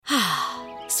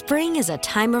Spring is a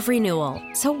time of renewal,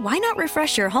 so why not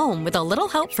refresh your home with a little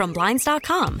help from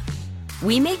Blinds.com?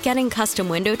 We make getting custom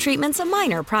window treatments a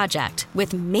minor project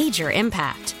with major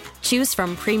impact. Choose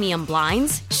from premium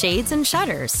blinds, shades, and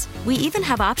shutters. We even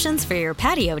have options for your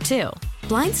patio, too.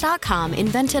 Blinds.com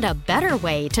invented a better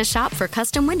way to shop for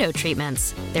custom window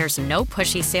treatments. There's no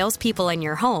pushy salespeople in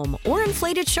your home or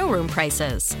inflated showroom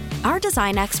prices. Our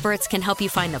design experts can help you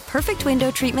find the perfect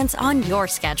window treatments on your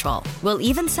schedule. We'll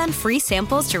even send free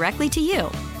samples directly to you.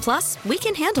 Plus, we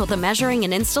can handle the measuring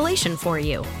and installation for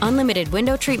you. Unlimited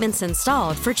window treatments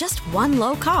installed for just one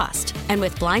low cost. And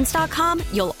with Blinds.com,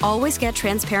 you'll always get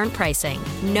transparent pricing.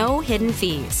 No hidden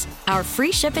fees. Our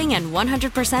free shipping and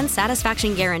 100%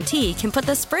 satisfaction guarantee can put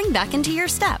the spring back into your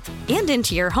step and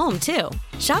into your home, too.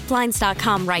 Shop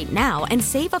Blinds.com right now and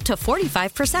save up to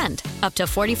 45%. Up to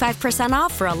 45%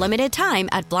 off for a limited time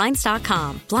at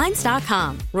Blinds.com.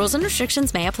 Blinds.com. Rules and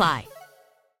restrictions may apply.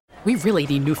 We really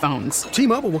need new phones.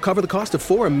 T-Mobile will cover the cost of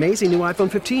 4 amazing new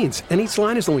iPhone 15s, and each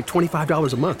line is only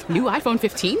 $25 a month. New iPhone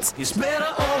 15s? It's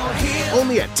better over here.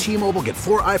 Only at T-Mobile, get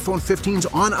 4 iPhone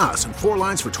 15s on us and 4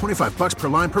 lines for $25 per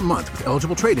line per month with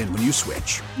eligible trade-in when you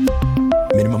switch.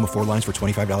 Minimum of 4 lines for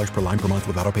 $25 per line per month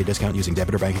with autopay discount using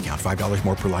debit or bank account. $5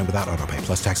 more per line without autopay,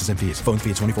 plus taxes and fees. Phone fee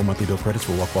at 24 monthly bill credits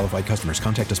for well-qualified customers.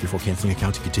 Contact us before canceling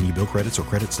account to continue bill credits or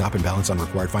credit stop and balance on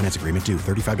required finance agreement due.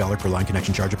 $35 per line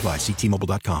connection charge applies. See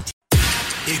T-Mobile.com.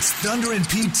 It's Thunder and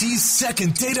PT's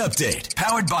second date update,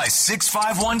 powered by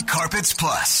 651 Carpets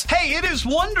Plus. Hey, it is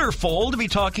wonderful to be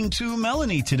talking to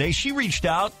Melanie today. She reached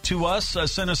out to us,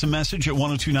 sent us a message at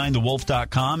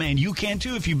 1029thewolf.com, and you can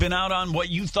too if you've been out on what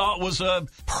you thought was a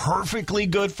perfectly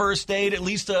good first date, at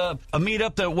least a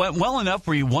meetup that went well enough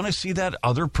where you want to see that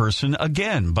other person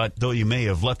again. But though you may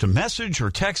have left a message or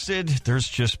texted, there's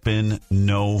just been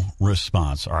no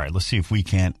response. All right, let's see if we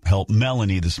can't help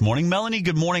Melanie this morning. Melanie,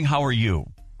 good morning. How are you?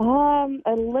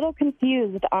 A little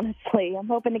confused, honestly. I'm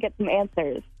hoping to get some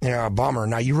answers. Yeah, bummer.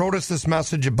 Now, you wrote us this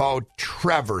message about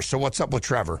Trevor. So what's up with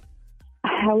Trevor?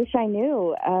 I wish I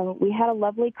knew. We had a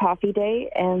lovely coffee date,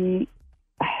 and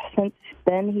since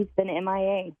then, he's been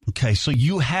MIA. Okay, so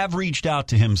you have reached out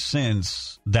to him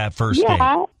since that first date.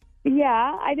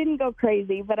 Yeah, I didn't go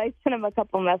crazy, but I sent him a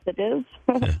couple messages.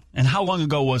 Okay. And how long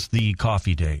ago was the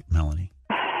coffee date, Melanie?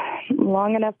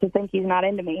 Long enough to think he's not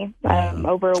into me.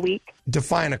 Over a week.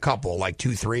 Define a couple, like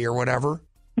 2, 3 or whatever?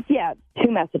 Yeah,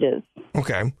 2 messages.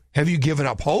 Okay. Have you given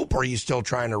up hope, or are you still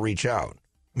trying to reach out?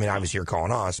 I mean, obviously you're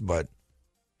calling us, but...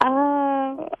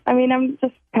 I'm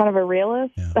just kind of a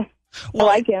realist. Yeah. Well,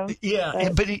 I like him.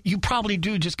 Yeah, but you probably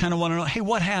do just kind of want to know, hey,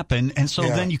 what happened? And so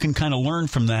then you can kind of learn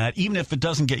from that, even if it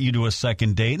doesn't get you to a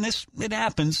second date. And it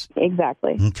happens.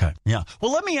 Exactly. Okay. Yeah.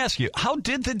 Well, let me ask you, how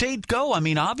did the date go? I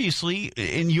mean, obviously,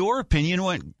 in your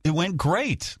opinion, it went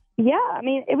great. Yeah,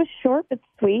 it was short but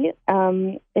sweet.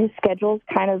 His schedule's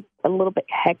kind of a little bit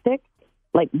hectic,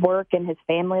 like work and his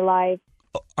family life.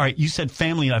 All right, you said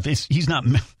family life. He's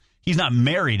not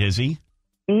married, is he?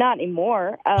 Not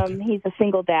anymore. He's a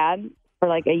single dad for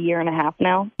like a year and a half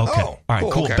now. Okay. All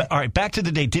right, cool. Okay. All right, back to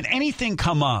the date. Did anything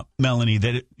come up, Melanie,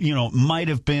 that, might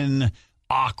have been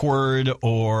awkward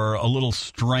or a little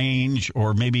strange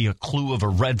or maybe a clue of a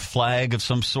red flag of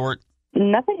some sort?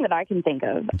 Nothing that I can think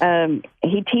of.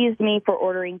 He teased me for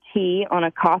ordering tea on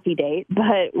a coffee date,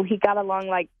 but we got along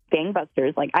like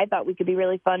gangbusters. Like, I thought we could be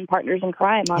really fun partners in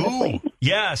crime, honestly. Ooh,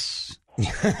 yes.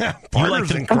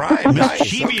 Partners in crime.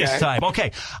 Mischievous type.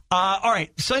 Okay. All right.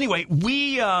 So anyway,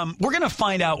 we're going to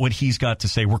find out what he's got to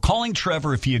say. We're calling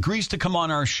Trevor. If he agrees to come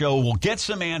on our show, we'll get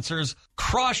some answers.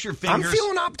 Cross your fingers. I'm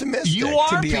feeling optimistic, you are,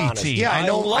 to be PT. Honest. Yeah, I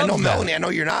know Melanie. I know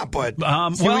you're not, but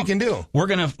see what we can do. We're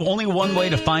going to only one way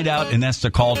to find out, and that's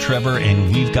to call Trevor,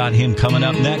 and we've got him coming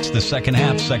up next, the second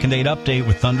half, second date update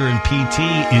with Thunder and PT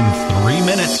in 3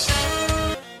 minutes.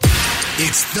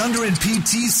 It's Thunder and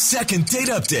PT's second date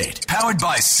update, powered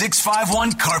by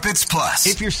 651 Carpets Plus.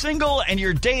 If you're single and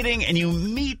you're dating and you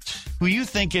meet who you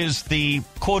think is the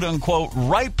quote-unquote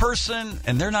right person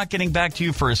and they're not getting back to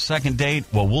you for a second date,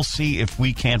 well, we'll see if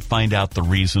we can't find out the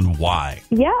reason why.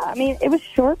 Yeah, it was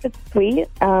short but sweet.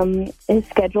 His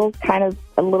schedule's kind of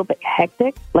a little bit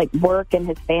hectic, like work and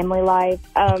his family life.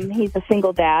 He's a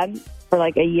single dad for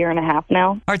like a year and a half now.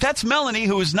 All right, that's Melanie,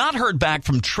 who has not heard back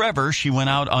from Trevor. She went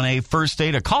out on a first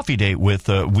date, a coffee date with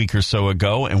a week or so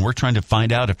ago, and we're trying to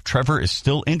find out if Trevor is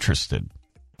still interested.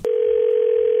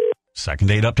 Second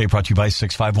date update brought to you by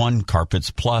 651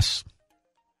 Carpets Plus.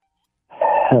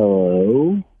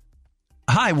 Hello.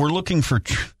 Hi, we're looking for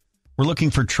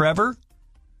Trevor.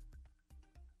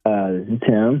 This is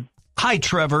Tim. Hi,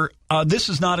 Trevor. This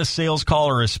is not a sales call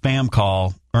or a spam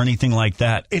call or anything like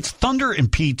that. It's Thunder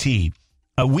and PT.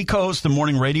 We co-host the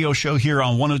morning radio show here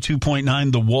on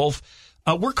 102.9 The Wolf.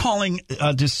 We're calling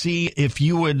to see if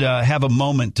you would have a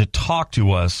moment to talk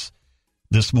to us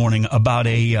this morning about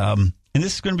and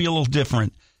this is going to be a little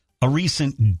different, a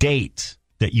recent date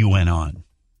that you went on.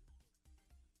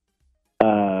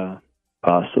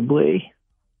 Possibly.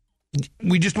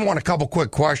 We just want a couple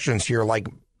quick questions here. Like,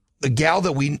 the gal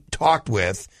that we talked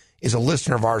with is a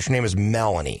listener of ours. Her name is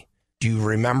Melanie. Do you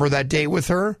remember that date with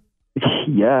her?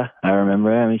 Yeah, I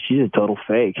remember. I mean, she's a total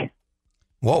fake.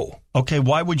 Whoa. Okay,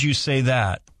 why would you say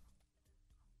that?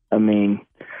 I mean,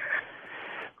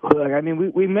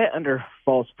 look, we met under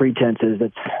false pretenses.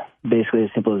 That's basically as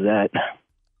simple as that.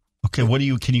 Okay,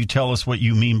 can you tell us what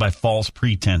you mean by false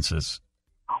pretenses?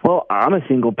 Well, I'm a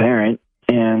single parent,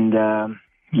 and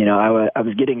I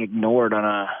was getting ignored on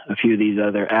a few of these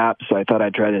other apps, so I thought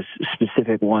I'd try this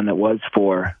specific one that was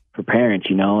for parents,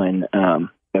 and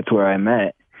that's where I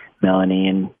met Melanie.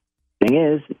 And thing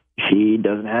is, she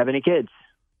doesn't have any kids.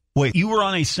 Wait, you were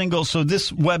on a single, so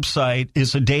this website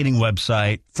is a dating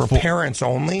website for parents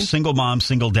only? Single moms,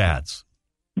 single dads.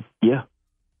 Yeah.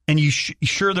 And you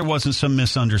sure there wasn't some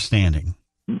misunderstanding?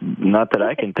 Not that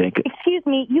I can think of. Excuse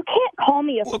me, you can't call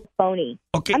me a phony.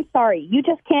 Okay. I'm sorry, you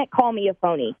just can't call me a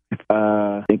phony.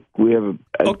 I think we have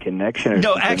a connection. Or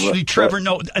no, something. actually, Trevor,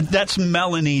 no, that's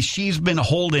Melanie. She's been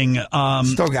holding.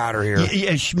 Still got her here.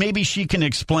 Yeah, maybe she can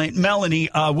explain. Melanie,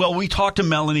 we talked to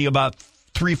Melanie about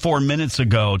 3-4 minutes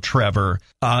ago, Trevor,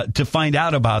 to find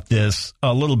out about this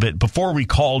a little bit before we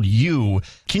called you.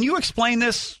 Can you explain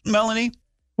this, Melanie?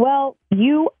 Well,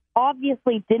 you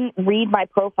obviously didn't read my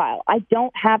profile. I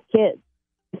don't have kids.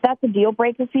 If that's a deal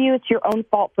breaker for you, it's your own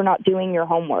fault for not doing your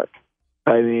homework.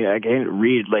 I mean, I can't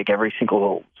read like every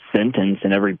single sentence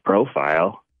in every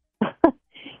profile.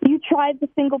 You tried the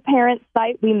single parent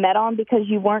site we met on because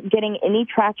you weren't getting any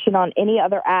traction on any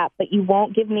other app, but you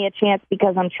won't give me a chance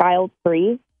because I'm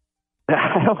child-free?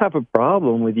 I don't have a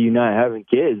problem with you not having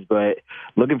kids, but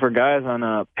looking for guys on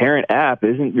a parent app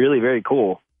isn't really very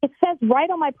cool. It says right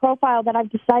on my profile that I've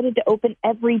decided to open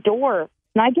every door,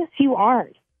 and I guess you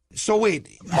aren't. So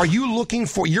wait, are you looking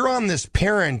for, you're on this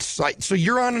parent site, so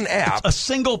you're on an app. It's a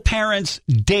single parents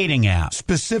dating app.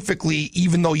 Specifically,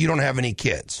 even though you don't have any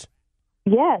kids.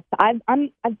 Yes, I've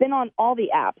been on all the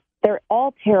apps. They're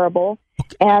all terrible,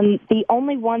 and the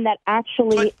only one that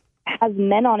actually has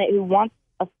men on it who wants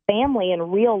a family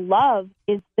and real love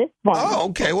is this one. Oh,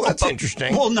 okay. Well, that's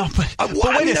interesting. Well, no, but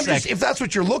wait a second. If that's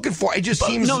what you're looking for, it just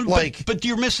seems like... But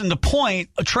you're missing the point.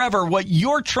 Trevor, what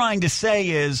you're trying to say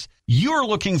is you're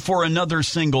looking for another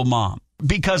single mom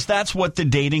because that's what the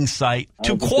dating site...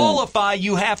 To qualify,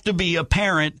 you have to be a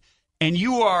parent, and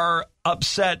you are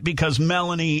upset because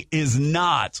Melanie is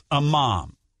not a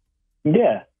mom.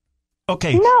 Yeah.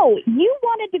 Okay. No, you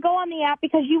wanted to go on the app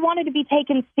because you wanted to be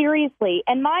taken seriously.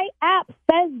 And my app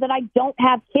says that I don't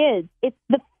have kids. It's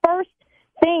the first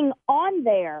thing on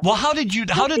there. Well, how did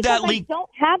that leak? I don't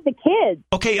have the kids.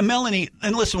 Okay, and Melanie,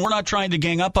 and listen, we're not trying to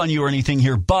gang up on you or anything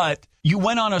here, but you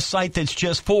went on a site that's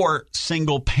just for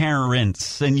single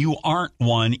parents, and you aren't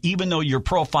one, even though your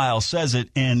profile says it,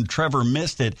 and Trevor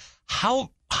missed it. How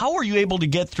are you able to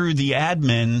get through the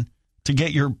admin to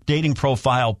get your dating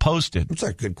profile posted? That's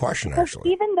a good question,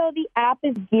 actually. Even though the app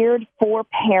is geared for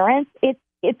parents,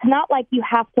 it's not like you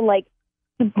have to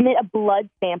submit a blood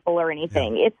sample or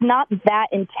anything. Yeah. It's not that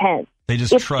intense. They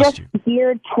just trust you. It's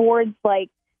geared towards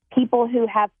people who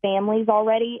have families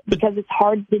already because it's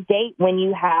hard to date when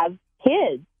you have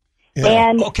kids. Yeah.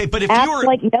 And okay, but if apps you were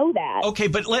know that. Okay,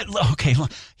 but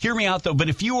hear me out though. But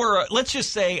if you were, let's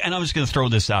just say, and I'm just going to throw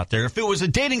this out there, if it was a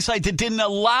dating site that didn't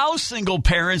allow single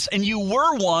parents, and you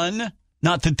were one,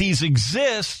 not that these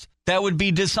exist, that would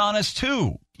be dishonest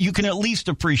too. You can at least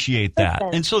appreciate that,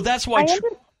 and so that's why. I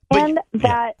understand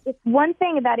that it's one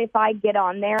thing that if I get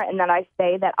on there and that I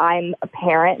say that I'm a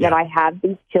parent, that I have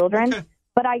these children,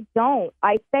 but I don't.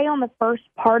 I say on the first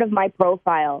part of my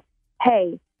profile,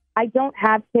 hey, I don't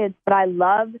have kids, but I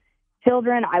love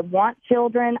children. I want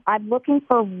children. I'm looking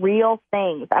for real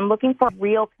things. I'm looking for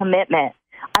real commitment.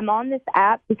 I'm on this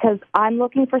app because I'm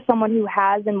looking for someone who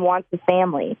has and wants a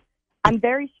family. I'm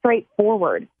very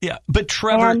straightforward. Yeah, but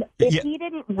Trevor... And if he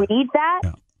didn't read that,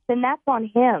 then that's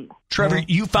on him. Trevor,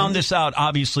 you found this out,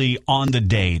 obviously, on the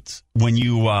date when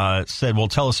you said, well,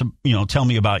 tell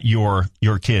me about your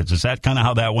kids. Is that kind of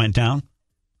how that went down?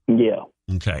 Yeah.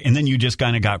 Okay, and then you just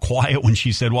kind of got quiet when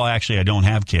she said, well, actually, I don't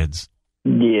have kids.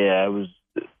 Yeah, it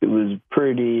was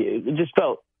pretty, it just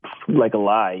felt like a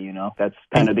lie, you know. That's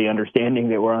kind of the understanding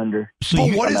that we're under.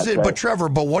 But what is it, but Trevor,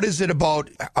 what is it about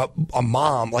a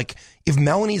mom? Like, if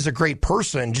Melanie's a great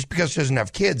person, just because she doesn't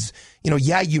have kids, you know,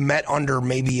 yeah, you met under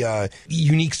maybe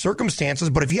unique circumstances,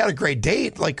 but if you had a great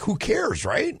date, like, who cares,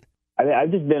 right? I mean,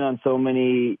 I've just been on so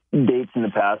many dates in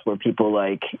the past where people,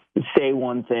 like, say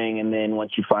one thing, and then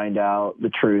once you find out the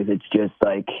truth, it's just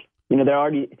like, you know, they're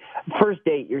already first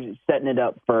date. You're setting it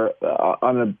up for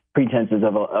on the pretenses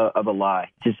of a lie.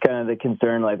 Just kind of the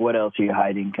concern, like, what else are you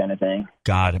hiding, kind of thing.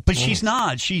 Got it. But she's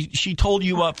not. She told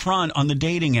you up front on the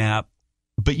dating app,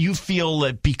 but you feel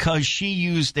that because she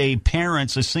used a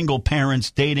single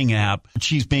parent's dating app,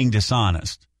 she's being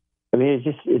dishonest. I mean,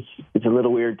 it's a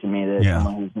little weird to me that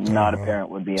someone who's not a parent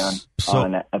would be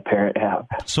on a parent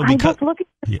app. So I'm just looking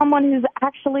for someone who's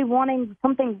actually wanting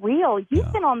something real.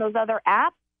 You've been on those other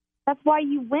apps. That's why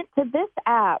you went to this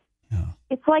app. Yeah.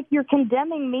 It's like you're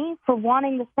condemning me for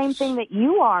wanting the same thing that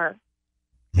you are.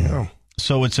 Yeah.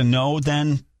 So it's a no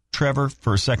then, Trevor,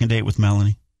 for a second date with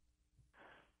Melanie?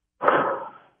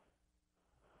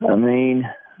 I mean,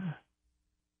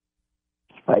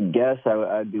 I guess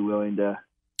I'd be willing to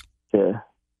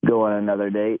go on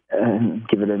another date and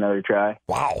give it another try.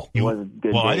 Wow. It was a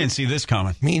good date. I didn't see this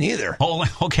coming. Me neither.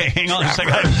 Okay, hang on a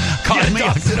second.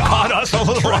 Caught us a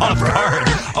little off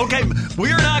guard. Okay,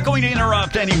 we're not going to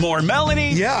interrupt anymore.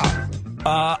 Melanie? Yeah.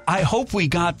 I hope we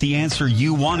got the answer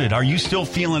you wanted. Are you still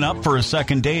feeling up for a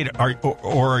second date,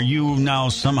 or are you now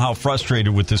somehow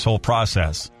frustrated with this whole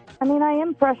process? I mean, I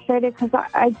am frustrated because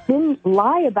I didn't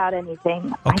lie about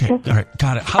anything. Okay, all right,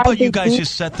 got it. How about you guys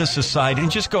just set this aside and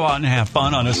just go out and have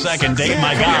fun on a second date?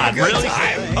 My God, really?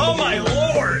 Oh, my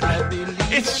Lord.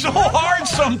 It's so hard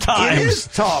sometimes. It is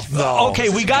tough, though. Okay,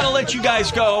 we got to let you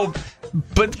guys go,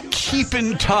 but keep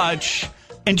in touch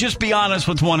and just be honest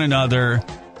with one another.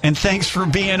 And thanks for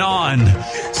being on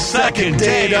Second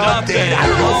Date Update. I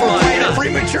don't know if we're playing it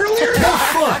prematurely or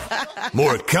not.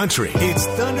 More country. It's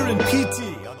Thunder and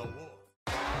PT.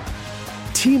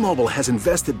 T-Mobile has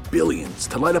invested billions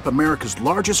to light up America's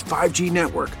largest 5G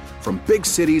network, from big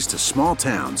cities to small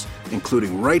towns,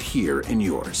 including right here in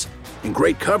yours. And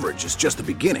great coverage is just the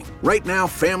beginning. Right now,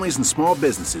 families and small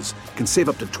businesses can save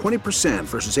up to 20%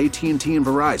 versus AT&T and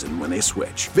Verizon when they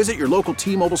switch. Visit your local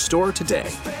T-Mobile store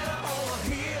today.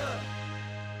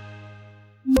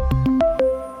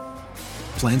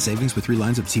 Plan savings with 3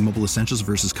 lines of T-Mobile Essentials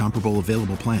versus comparable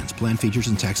available plans. Plan features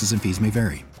and taxes and fees may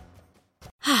vary.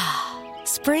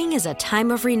 Spring is a time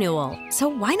of renewal, so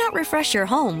why not refresh your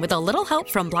home with a little help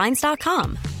from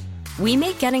Blinds.com? We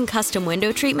make getting custom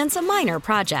window treatments a minor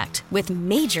project with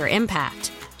major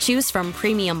impact. Choose from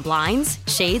premium blinds,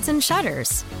 shades, and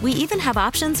shutters. We even have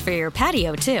options for your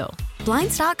patio, too.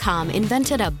 Blinds.com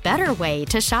invented a better way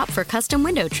to shop for custom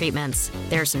window treatments.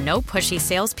 There's no pushy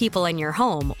salespeople in your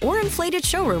home or inflated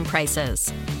showroom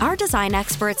prices. Our design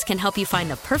experts can help you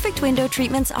find the perfect window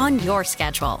treatments on your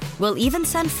schedule. We'll even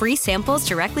send free samples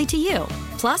directly to you.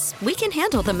 Plus, we can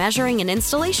handle the measuring and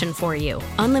installation for you.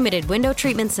 Unlimited window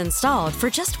treatments installed for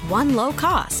just one low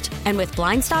cost. And with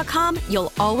Blinds.com,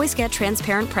 you'll always get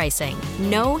transparent pricing.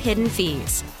 No hidden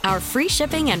fees. Our free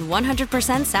shipping and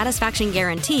 100% satisfaction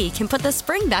guarantee can put the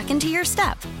spring back into your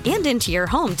step and into your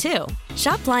home, too.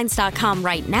 Shop Blinds.com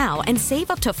right now and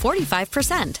save up to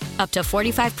 45%. Up to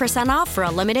 45% off for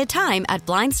a limited time at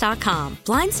Blinds.com.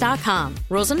 Blinds.com.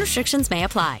 Rules and restrictions may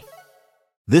apply.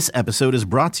 This episode is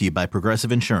brought to you by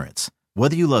Progressive Insurance.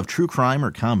 Whether you love true crime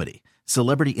or comedy,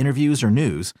 celebrity interviews or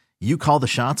news, you call the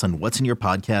shots on what's in your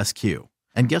podcast queue.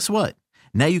 And guess what?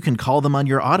 Now you can call them on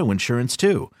your auto insurance,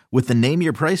 too, with the Name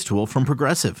Your Price tool from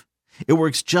Progressive. It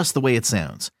works just the way it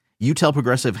sounds. You tell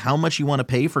Progressive how much you want to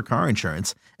pay for car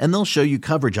insurance, and they'll show you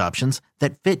coverage options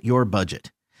that fit your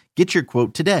budget. Get your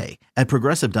quote today at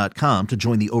Progressive.com to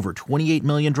join the over 28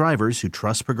 million drivers who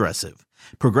trust Progressive.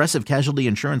 Progressive Casualty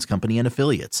Insurance Company and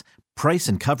Affiliates. Price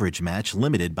and coverage match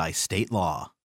limited by state law.